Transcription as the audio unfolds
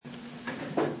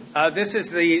This is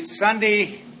the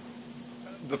Sunday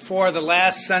before the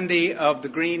last Sunday of the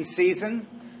green season.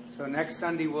 So next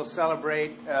Sunday we'll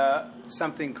celebrate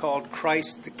something called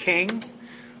Christ the King,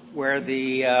 where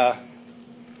the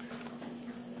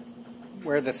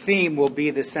theme will be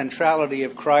the centrality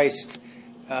of Christ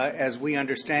as we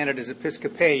understand it as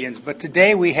Episcopalians. But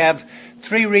today we have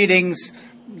three readings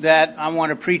that I want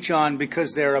to preach on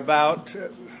because they're about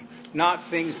not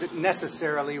things that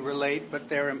necessarily relate, but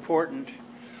they're important.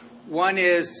 One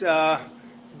is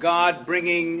God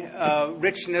bringing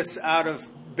richness out of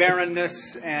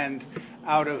barrenness and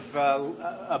out of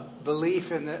a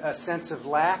belief in a sense of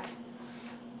lack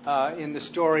in the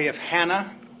story of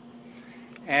Hannah.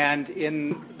 And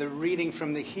in the reading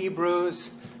from the Hebrews,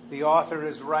 the author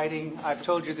is writing, I've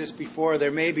told you this before,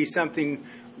 there may be something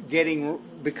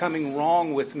becoming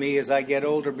wrong with me as I get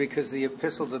older because the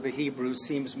epistle to the Hebrews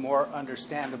seems more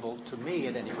understandable to me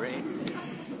at any rate.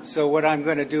 So what I'm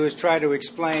going to do is try to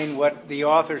explain what the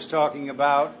author's talking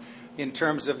about in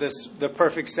terms of the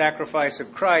perfect sacrifice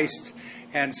of Christ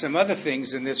and some other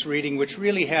things in this reading which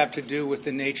really have to do with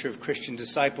the nature of Christian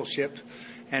discipleship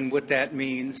and what that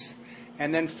means.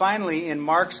 And then finally, in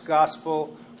Mark's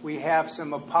Gospel, we have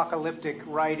some apocalyptic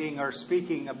writing or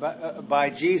speaking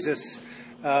by Jesus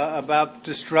about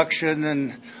destruction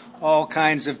and all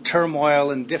kinds of turmoil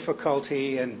and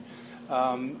difficulty. And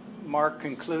Mark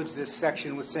concludes this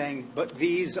section with saying, but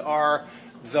these are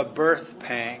the birth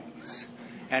pangs.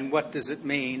 And what does it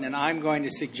mean? And I'm going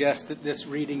to suggest that this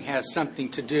reading has something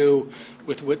to do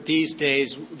with what these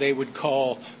days they would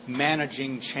call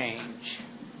managing change.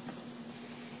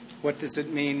 What does it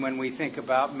mean when we think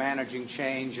about managing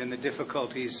change and the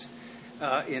difficulties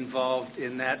involved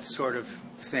in that sort of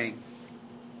thing?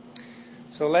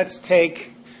 So let's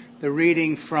take the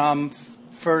reading from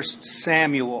 1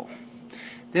 Samuel.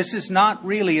 This is not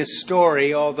really a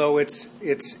story, although it's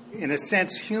in a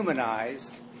sense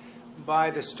humanized by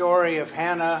the story of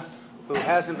Hannah, who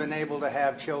hasn't been able to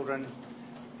have children,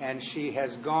 and she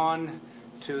has gone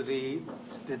to the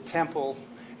temple,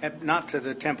 not to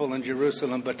the temple in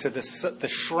Jerusalem, but to the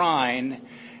shrine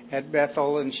at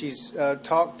Bethel, and she's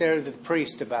talked there to the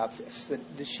priest about this,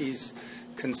 that she's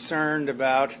concerned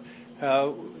about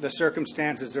the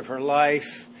circumstances of her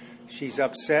life. She's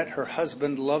upset. Her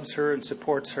husband loves her and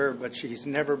supports her, but she's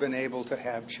never been able to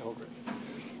have children.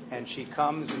 And she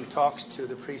comes and talks to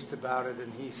the priest about it,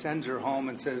 and he sends her home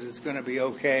and says, it's going to be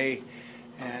okay.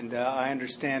 And I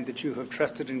understand that you have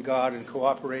trusted in God and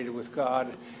cooperated with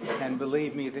God. And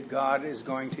believe me that God is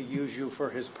going to use you for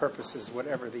his purposes,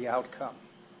 whatever the outcome.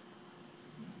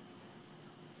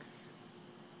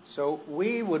 So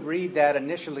we would read that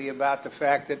initially about the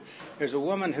fact that there's a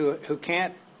woman who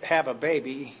can't have a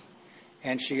baby,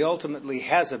 and she ultimately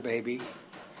has a baby.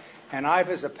 And I've,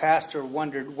 as a pastor,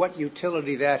 wondered what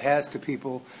utility that has to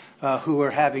people who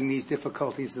are having these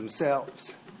difficulties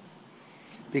themselves.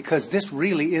 Because this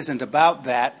really isn't about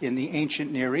that in the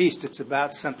ancient Near East. It's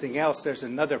about something else. There's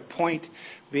another point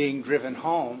being driven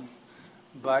home.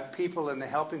 But people in the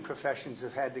helping professions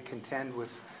have had to contend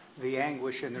with the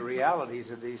anguish and the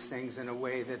realities of these things in a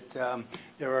way that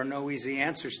there are no easy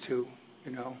answers to,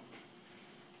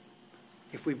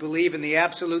 If we believe in the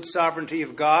absolute sovereignty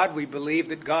of God, we believe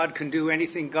that God can do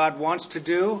anything God wants to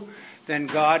do, then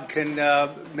God can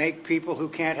make people who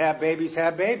can't have babies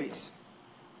have babies.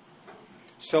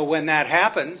 So when that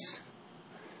happens,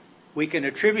 we can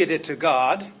attribute it to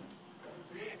God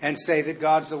and say that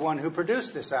God's the one who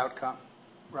produced this outcome,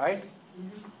 right?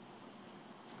 Mm-hmm.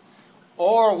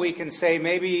 Or we can say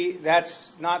maybe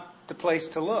that's not the place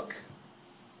to look.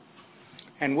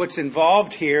 And what's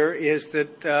involved here is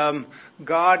that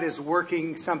God is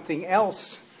working something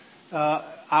else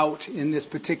out in this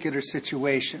particular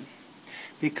situation.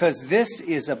 Because this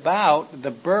is about the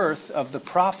birth of the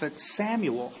prophet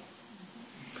Samuel,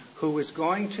 who is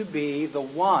going to be the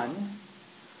one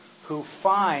who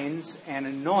finds and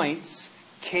anoints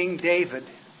King David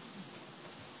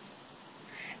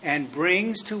and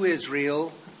brings to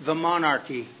Israel the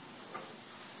monarchy.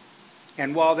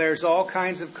 And while there's all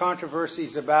kinds of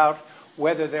controversies about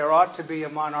whether there ought to be a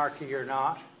monarchy or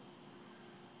not,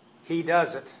 he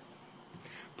does it.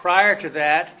 Prior to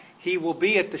that, he will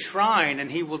be at the shrine and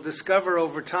he will discover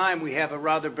over time, we have a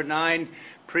rather benign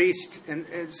priest and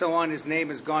so on. His name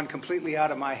has gone completely out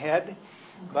of my head.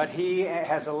 But he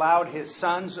has allowed his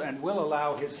sons and will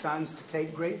allow his sons to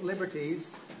take great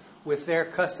liberties with their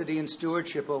custody and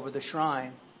stewardship over the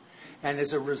shrine. And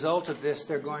as a result of this,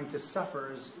 they're going to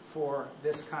suffer for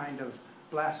this kind of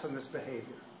blasphemous behavior.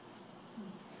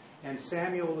 And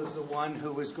Samuel is the one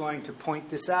who is going to point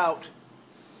this out.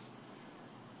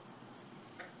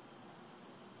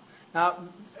 Now,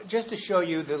 just to show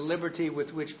you the liberty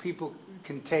with which people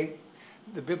can take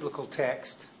the biblical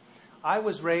text, I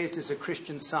was raised as a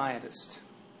Christian Scientist.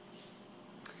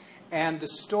 And the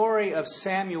story of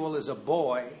Samuel as a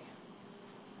boy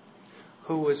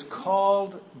who was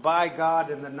called by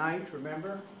God in the night,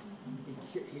 remember?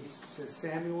 He says,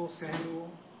 Samuel,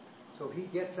 Samuel. So he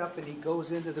gets up and he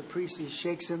goes into the priest, he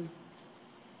shakes him.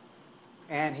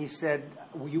 And he said,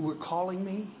 you were calling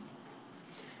me?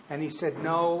 And he said,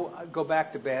 no, go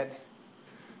back to bed.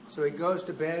 So he goes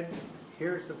to bed,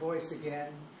 hears the voice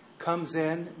again, comes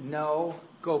in, no,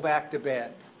 go back to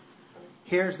bed.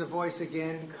 Hears the voice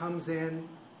again, comes in,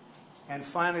 and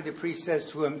finally the priest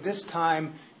says to him, this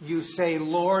time you say,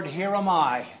 Lord, here am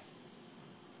I.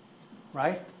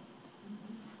 Right?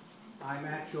 I'm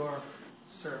at your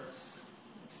service.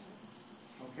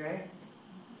 Okay?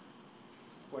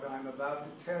 What I'm about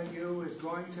to tell you is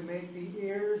going to make the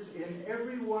ears in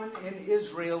everyone in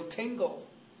Israel tingle.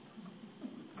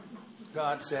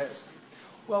 God says.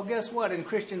 Well, guess what? In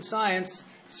Christian Science,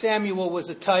 Samuel was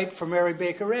a type for Mary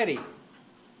Baker Eddy,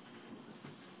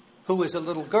 who as a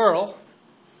little girl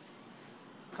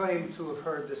claimed to have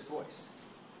heard this voice.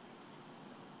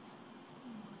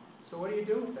 So what do you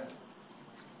do with that?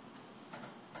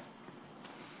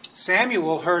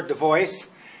 Samuel heard the voice,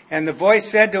 and the voice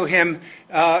said to him,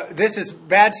 this is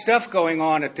bad stuff going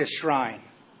on at this shrine,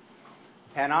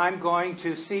 and I'm going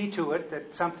to see to it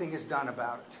that something is done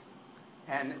about it.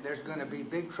 And there's going to be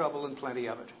big trouble and plenty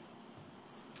of it.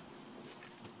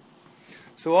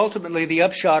 So ultimately, the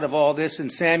upshot of all this and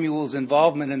Samuel's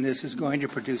involvement in this is going to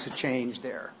produce a change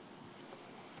there.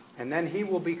 And then he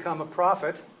will become a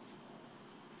prophet.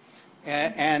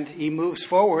 And he moves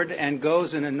forward and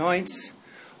goes and anoints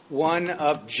one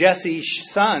of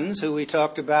Jesse's sons, who we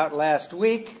talked about last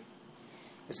week,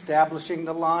 establishing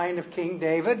the line of King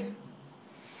David.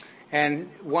 And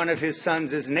one of his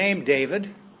sons is named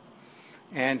David.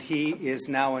 And he is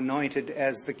now anointed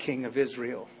as the king of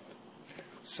Israel.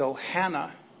 So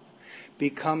Hannah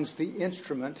becomes the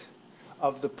instrument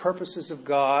of the purposes of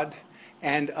God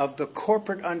and of the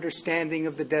corporate understanding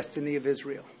of the destiny of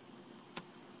Israel.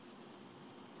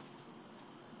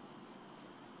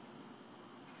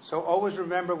 So always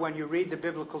remember, when you read the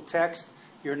biblical text,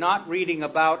 you're not reading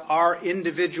about our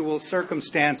individual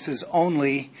circumstances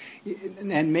only,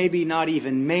 and maybe not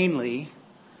even mainly.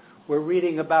 We're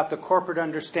reading about the corporate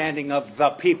understanding of the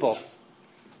people,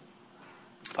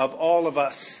 of all of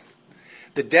us,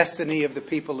 the destiny of the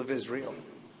people of Israel,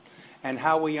 and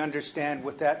how we understand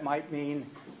what that might mean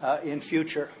in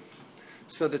future.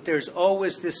 So that there's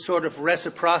always this sort of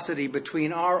reciprocity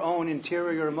between our own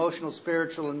interior emotional,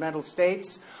 spiritual, and mental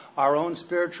states, our own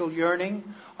spiritual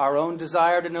yearning, our own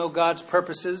desire to know God's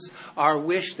purposes, our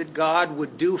wish that God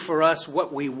would do for us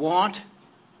what we want.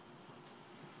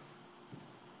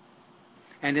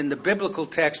 And in the biblical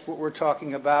text, what we're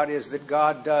talking about is that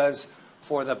God does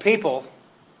for the people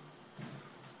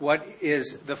what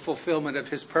is the fulfillment of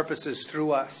his purposes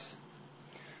through us.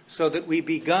 So that we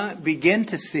begin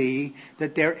to see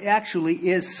that there actually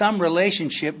is some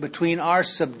relationship between our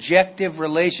subjective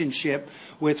relationship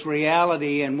with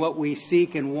reality and what we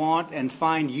seek and want and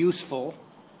find useful,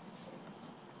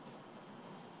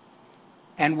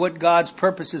 and what God's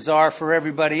purposes are for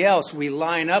everybody else. We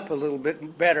line up a little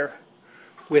bit better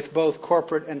with both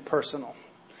corporate and personal.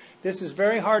 This is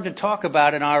very hard to talk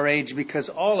about in our age because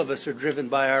all of us are driven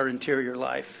by our interior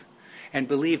life and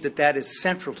believe that that is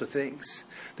central to things.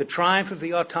 The triumph of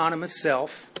the autonomous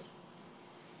self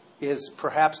is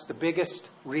perhaps the biggest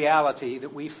reality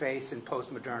that we face in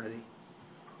postmodernity.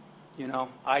 You know,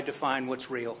 I define what's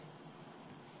real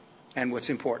and what's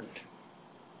important.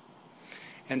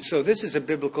 And so this is a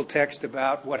biblical text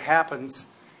about what happens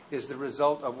is the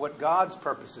result of what God's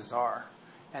purposes are.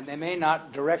 And they may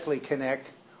not directly connect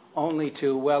only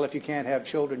to, well, if you can't have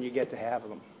children, you get to have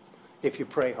them if you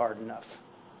pray hard enough,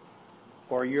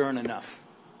 or yearn enough,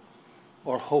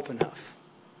 or hope enough.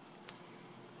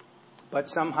 But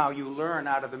somehow you learn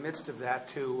out of the midst of that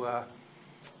to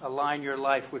align your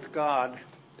life with God.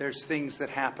 There's things that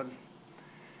happen.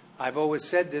 I've always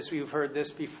said this, you've heard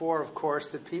this before, of course,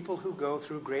 that people who go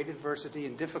through great adversity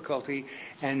and difficulty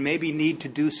and maybe need to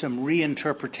do some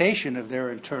reinterpretation of their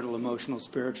internal, emotional,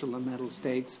 spiritual, and mental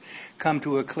states come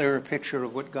to a clearer picture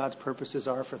of what God's purposes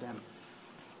are for them.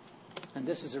 And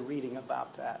this is a reading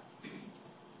about that.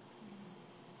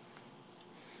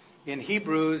 In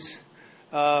Hebrews,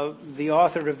 the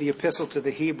author of the Epistle to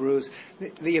the Hebrews,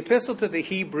 the Epistle to the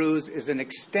Hebrews is an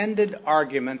extended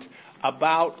argument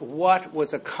about what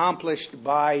was accomplished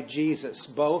by Jesus,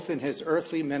 both in his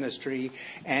earthly ministry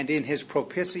and in his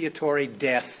propitiatory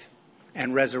death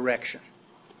and resurrection.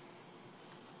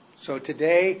 So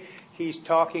today he's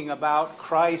talking about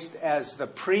Christ as the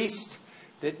priest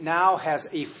that now has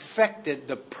effected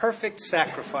the perfect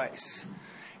sacrifice.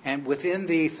 And within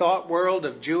the thought world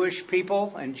of Jewish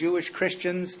people and Jewish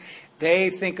Christians,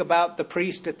 they think about the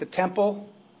priest at the temple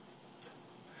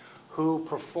who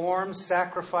performs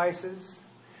sacrifices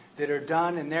that are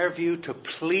done, in their view, to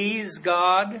please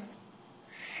God.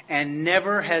 And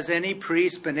never has any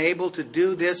priest been able to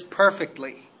do this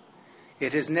perfectly.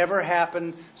 It has never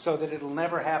happened, so that it'll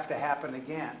never have to happen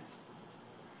again.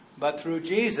 But through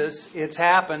Jesus, it's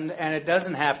happened, and it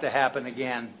doesn't have to happen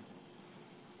again.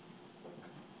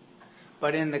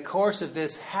 But in the course of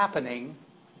this happening,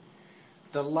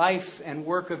 the life and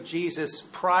work of Jesus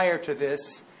prior to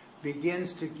this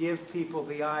begins to give people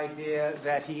the idea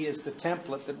that he is the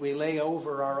template that we lay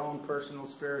over our own personal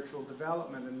spiritual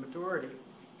development and maturity.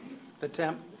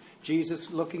 Jesus,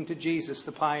 looking to Jesus,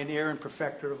 the pioneer and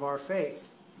perfecter of our faith.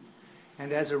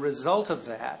 And as a result of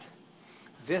that,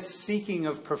 this seeking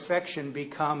of perfection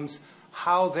becomes,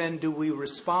 how then do we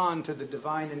respond to the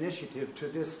divine initiative, to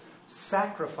this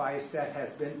sacrifice that has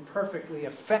been perfectly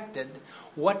effected?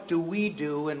 What do we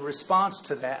do in response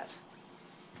to that?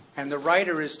 And the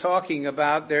writer is talking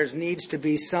about there needs to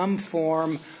be some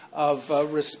form of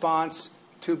response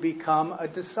to become a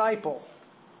disciple,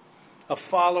 a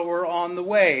follower on the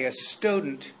way, a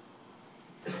student.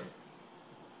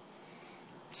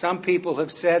 Some people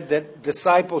have said that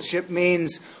discipleship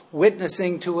means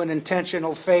witnessing to an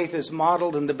intentional faith as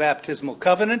modeled in the baptismal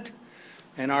covenant.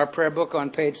 In our prayer book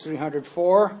on page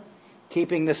 304,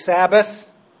 keeping the Sabbath,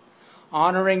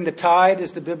 honoring the tithe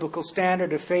as the biblical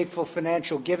standard of faithful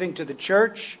financial giving to the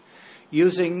church,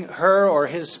 using her or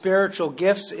his spiritual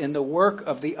gifts in the work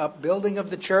of the upbuilding of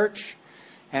the church,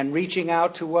 and reaching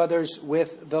out to others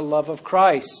with the love of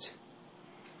Christ.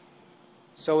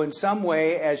 So in some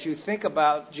way, as you think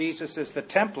about Jesus as the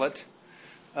template,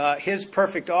 his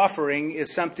perfect offering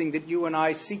is something that you and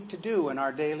I seek to do in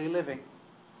our daily living.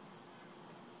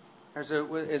 There's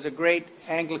a great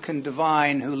Anglican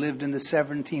divine who lived in the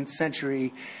 17th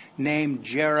century named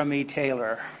Jeremy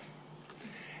Taylor.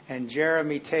 And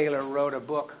Jeremy Taylor wrote a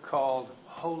book called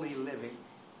Holy Living.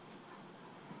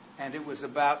 And it was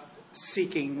about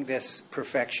seeking this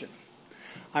perfection.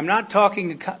 I'm not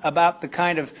talking about the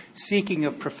kind of seeking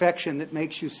of perfection that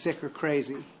makes you sick or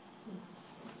crazy,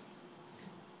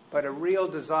 but a real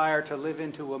desire to live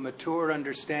into a mature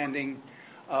understanding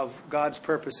of God's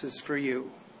purposes for you.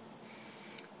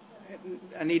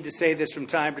 I need to say this from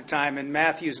time to time. In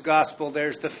Matthew's Gospel,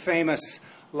 there's the famous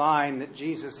line that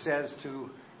Jesus says to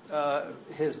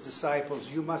his disciples,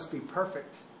 "You must be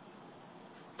perfect,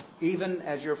 even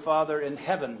as your Father in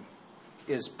heaven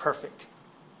is perfect."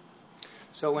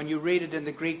 So when you read it in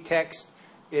the Greek text,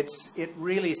 it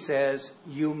really says,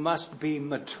 "You must be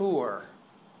mature,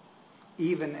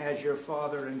 even as your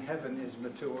Father in heaven is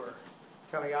mature."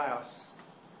 Teleos.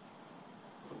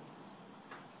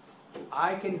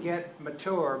 I can get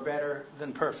mature better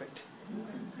than perfect.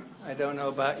 I don't know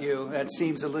about you. That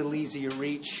seems a little easier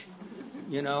reach,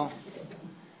 you know.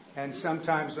 And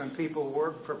sometimes when people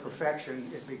work for perfection,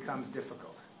 it becomes difficult.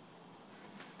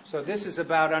 So this is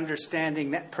about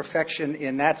understanding that perfection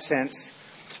in that sense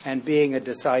and being a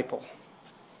disciple.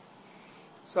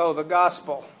 So the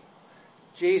gospel.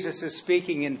 Jesus is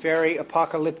speaking in very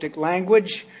apocalyptic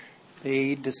language.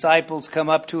 The disciples come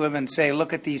up to him and say,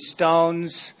 "Look at these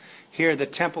stones. Here, the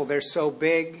temple, they're so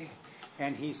big."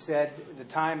 And he said, the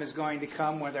time is going to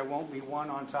come where there won't be one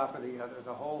on top of the other.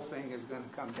 The whole thing is going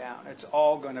to come down. It's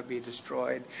all going to be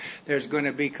destroyed. There's going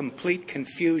to be complete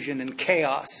confusion and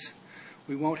chaos.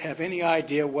 We won't have any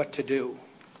idea what to do.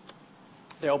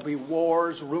 There'll be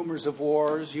wars, rumors of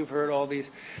wars. You've heard all these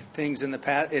things in the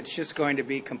past. It's just going to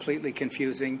be completely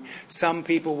confusing. Some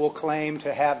people will claim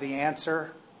to have the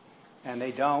answer, and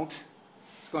they don't.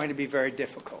 It's going to be very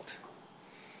difficult.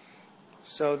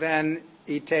 So then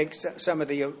he takes, some of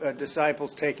the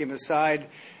disciples take him aside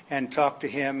and talk to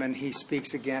him, and he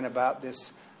speaks again about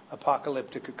this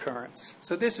apocalyptic occurrence.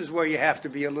 So this is where you have to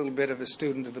be a little bit of a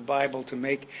student of the Bible to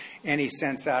make any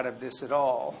sense out of this at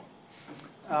all.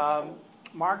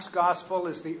 Mark's Gospel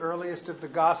is the earliest of the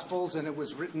Gospels, and it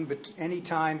was written any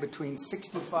time between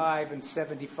 65 and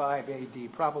 75 A.D.,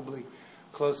 probably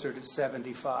closer to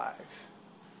 75.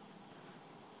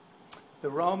 The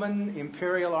Roman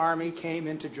imperial army came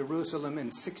into Jerusalem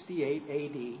in 68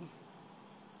 A.D.,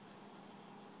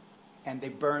 and they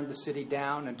burned the city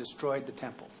down and destroyed the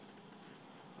temple.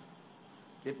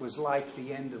 It was like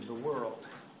the end of the world.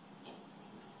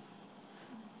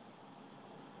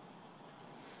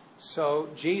 So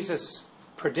Jesus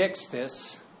predicts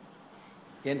this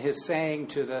in his saying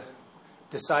to the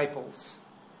disciples,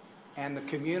 and the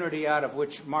community out of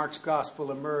which Mark's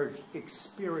gospel emerged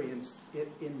experienced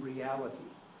it in reality.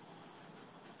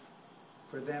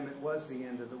 For them, it was the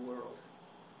end of the world.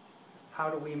 How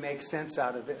do we make sense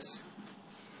out of this?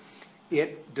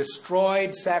 It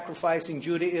destroyed sacrificing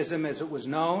Judaism as it was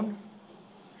known.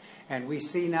 And we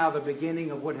see now the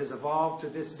beginning of what has evolved to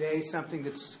this day, something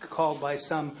that's called by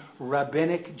some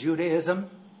rabbinic Judaism,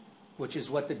 which is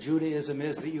what the Judaism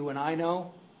is that you and I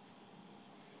know.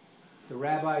 The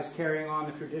rabbis carrying on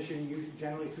the tradition, usually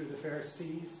generally through the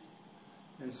Pharisees,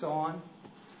 and so on.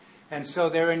 And so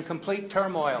they're in complete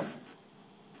turmoil.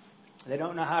 They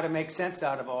don't know how to make sense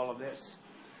out of all of this.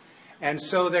 And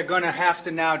so they're going to have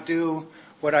to now do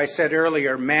what I said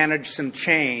earlier, manage some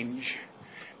change,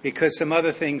 because some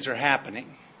other things are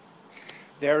happening.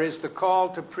 There is the call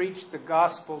to preach the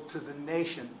gospel to the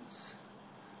nations,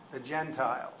 the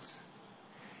Gentiles.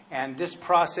 And this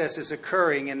process is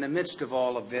occurring in the midst of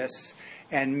all of this.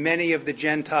 And many of the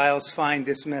Gentiles find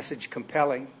this message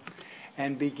compelling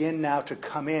and begin now to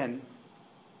come in.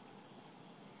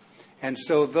 And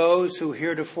so those who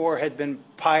heretofore had been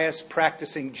pious,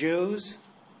 practicing Jews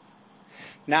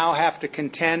now have to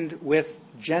contend with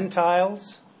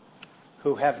Gentiles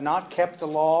who have not kept the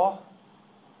law,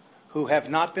 who have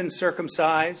not been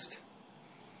circumcised,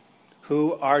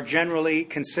 who are generally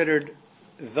considered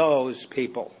those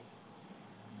people,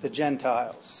 the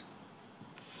Gentiles,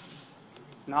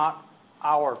 not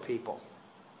our people.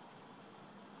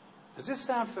 Does this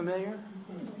sound familiar?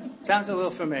 Sounds a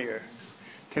little familiar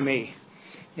to me.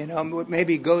 You know,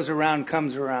 maybe goes around,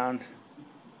 comes around.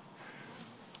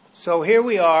 So here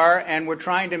we are, and we're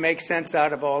trying to make sense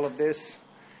out of all of this.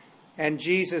 And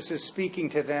Jesus is speaking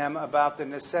to them about the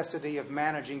necessity of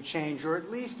managing change, or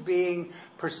at least being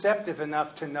perceptive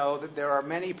enough to know that there are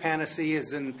many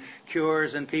panaceas and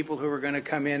cures and people who are going to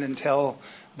come in and tell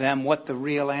them what the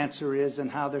real answer is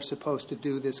and how they're supposed to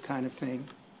do this kind of thing.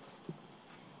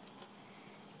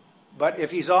 But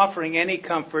if he's offering any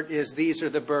comfort, is these are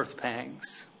the birth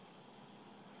pangs.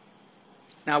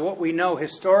 Now, what we know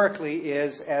historically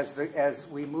is, as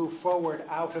we move forward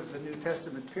out of the New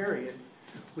Testament period,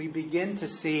 we begin to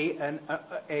see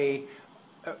a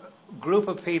group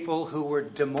of people who were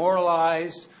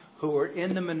demoralized, who were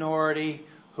in the minority,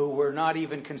 who were not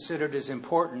even considered as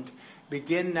important,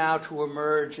 begin now to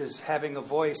emerge as having a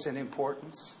voice and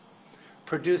importance,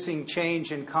 producing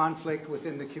change and conflict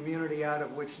within the community out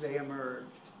of which they emerged.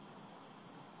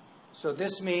 So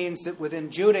this means that within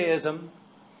Judaism,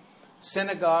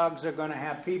 synagogues are going to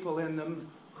have people in them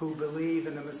who believe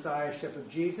in the Messiahship of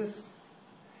Jesus.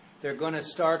 They're going to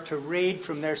start to read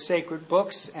from their sacred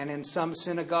books, and in some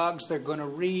synagogues they're going to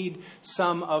read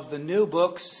some of the new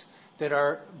books that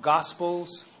are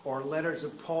Gospels or letters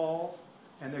of Paul,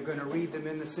 and they're going to read them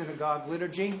in the synagogue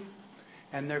liturgy.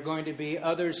 And there are going to be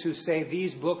others who say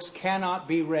these books cannot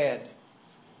be read.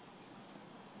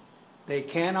 They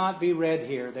cannot be read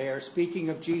here. They are speaking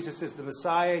of Jesus as the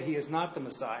Messiah. He is not the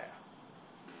Messiah.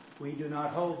 We do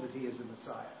not hold that he is the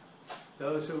Messiah.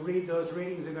 Those who read those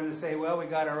readings are going to say, well, we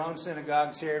got our own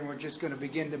synagogues here and we're just going to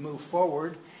begin to move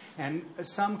forward. And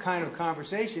some kind of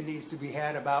conversation needs to be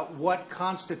had about what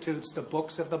constitutes the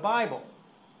books of the Bible.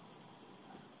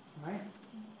 Right?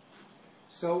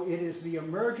 So it is the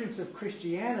emergence of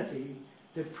Christianity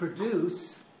that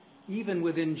produce, even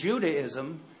within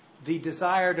Judaism, the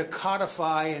desire to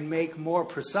codify and make more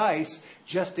precise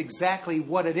just exactly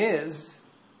what it is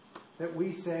that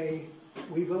we say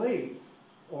we believe,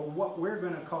 or what we're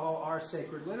going to call our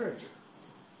sacred literature.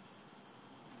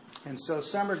 And so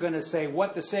some are going to say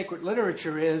what the sacred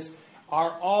literature is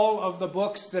are all of the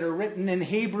books that are written in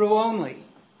Hebrew only.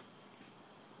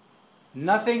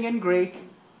 Nothing in Greek,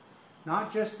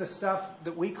 not just the stuff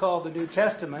that we call the New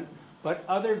Testament, but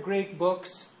other Greek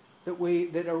books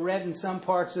that are read in some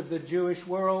parts of the Jewish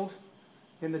world,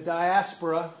 in the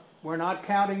diaspora. We're not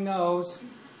counting those.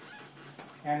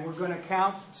 And we're going to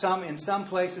count some, in some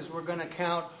places we're going to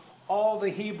count all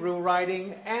the Hebrew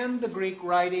writing and the Greek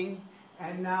writing,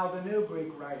 and now the new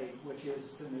Greek writing, which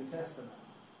is the New Testament.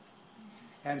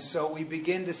 And so we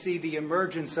begin to see the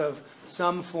emergence of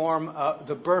some form of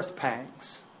the birth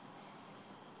pangs.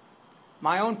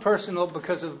 My own personal,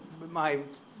 because of my,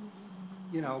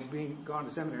 being gone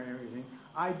to seminary and everything,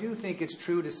 I do think it's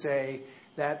true to say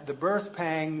that the birth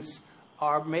pangs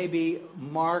are maybe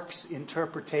Mark's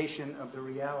interpretation of the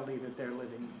reality that they're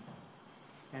living in.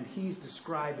 And he's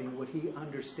describing what he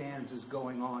understands is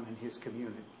going on in his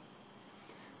community.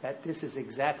 That this is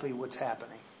exactly what's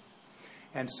happening.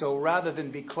 And so rather than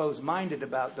be closed-minded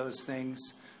about those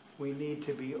things, we need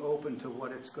to be open to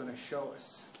what it's going to show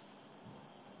us.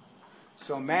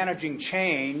 So managing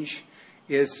change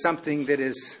is something that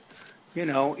is,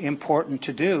 important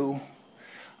to do.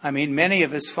 I mean, many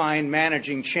of us find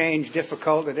managing change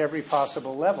difficult at every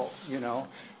possible level,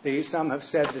 Some have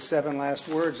said the 7 last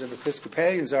words of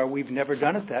Episcopalians are, we've never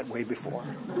done it that way before.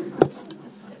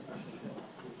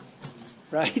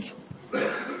 Right?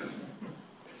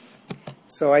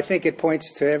 So I think it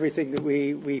points to everything that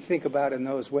we think about in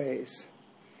those ways.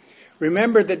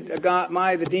 Remember that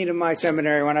the dean of my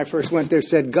seminary, when I first went there,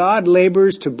 said, God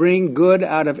labors to bring good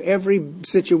out of every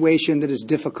situation that is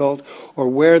difficult or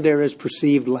where there is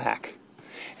perceived lack.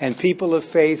 And people of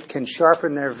faith can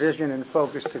sharpen their vision and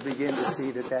focus to begin to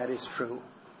see that that is true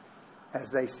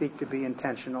as they seek to be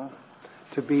intentional,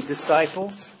 to be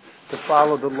disciples, to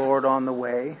follow the Lord on the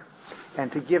way,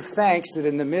 and to give thanks that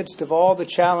in the midst of all the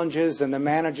challenges and the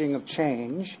managing of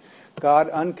change, God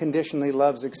unconditionally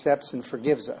loves, accepts, and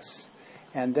forgives us.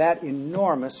 And that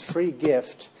enormous free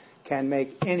gift can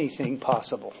make anything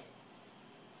possible.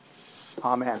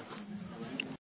 Amen.